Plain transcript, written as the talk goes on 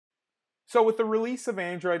So with the release of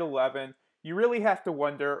Android 11, you really have to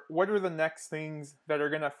wonder what are the next things that are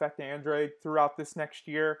going to affect Android throughout this next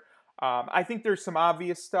year. I think there's some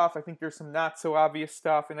obvious stuff. I think there's some not so obvious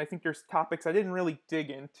stuff. And I think there's topics I didn't really dig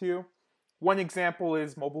into. One example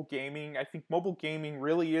is mobile gaming. I think mobile gaming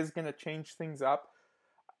really is going to change things up.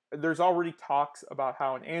 There's already talks about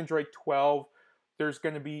how in Android 12, there's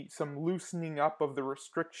going to be some loosening up of the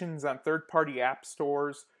restrictions on third-party app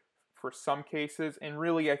stores for some cases. And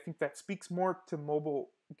really, I think that speaks more to mobile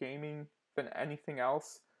gaming than anything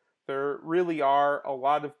else. There really are a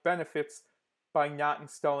lot of benefits by not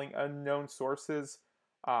installing unknown sources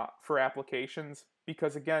for applications,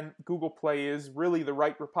 because again, Google Play is really the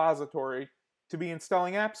right repository to be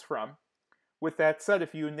installing apps from. With that said,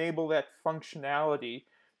 if you enable that functionality,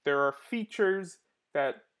 there are features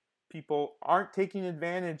that people aren't taking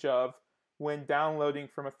advantage of when downloading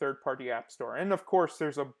from a third-party app store. And of course,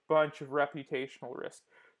 there's a bunch of reputational risk.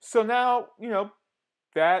 So now,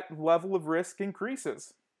 that level of risk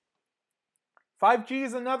increases. 5G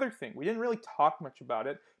is another thing. We didn't really talk much about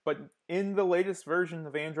it, but in the latest version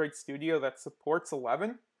of Android Studio that supports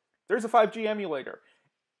 11, there's a 5G emulator.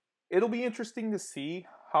 It'll be interesting to see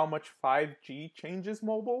how much 5G changes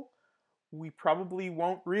mobile. We probably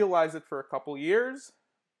won't realize it for a couple years,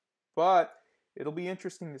 but it'll be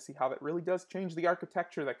interesting to see how that really does change the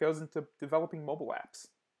architecture that goes into developing mobile apps.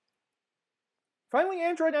 Finally,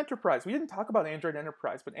 Android Enterprise. We didn't talk about Android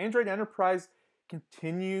Enterprise, but Android Enterprise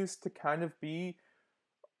continues to kind of be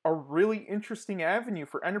a really interesting avenue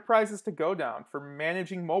for enterprises to go down, for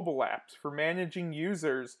managing mobile apps, for managing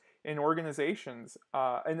users in organizations.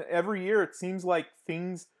 And every year it seems like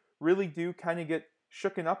things really do kind of get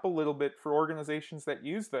shooken up a little bit for organizations that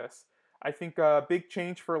use this. I think a big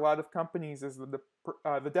change for a lot of companies is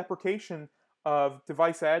the deprecation of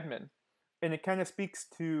device admin. And it kind of speaks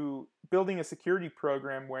to building a security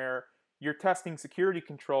program where you're testing security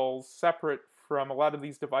controls separate from a lot of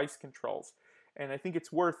these device controls. And I think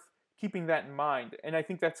it's worth keeping that in mind. And I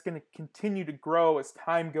think that's going to continue to grow as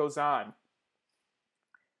time goes on.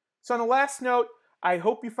 So on the last note, I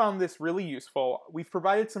hope you found this really useful. We've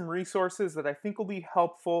provided some resources that I think will be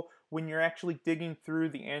helpful when you're actually digging through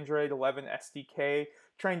the Android 11 SDK,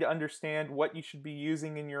 trying to understand what you should be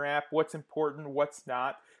using in your app, what's important, what's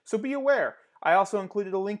not. So be aware. I also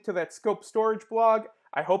included a link to that Scope Storage blog.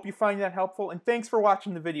 I hope you find that helpful, and thanks for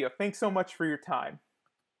watching the video. Thanks so much for your time.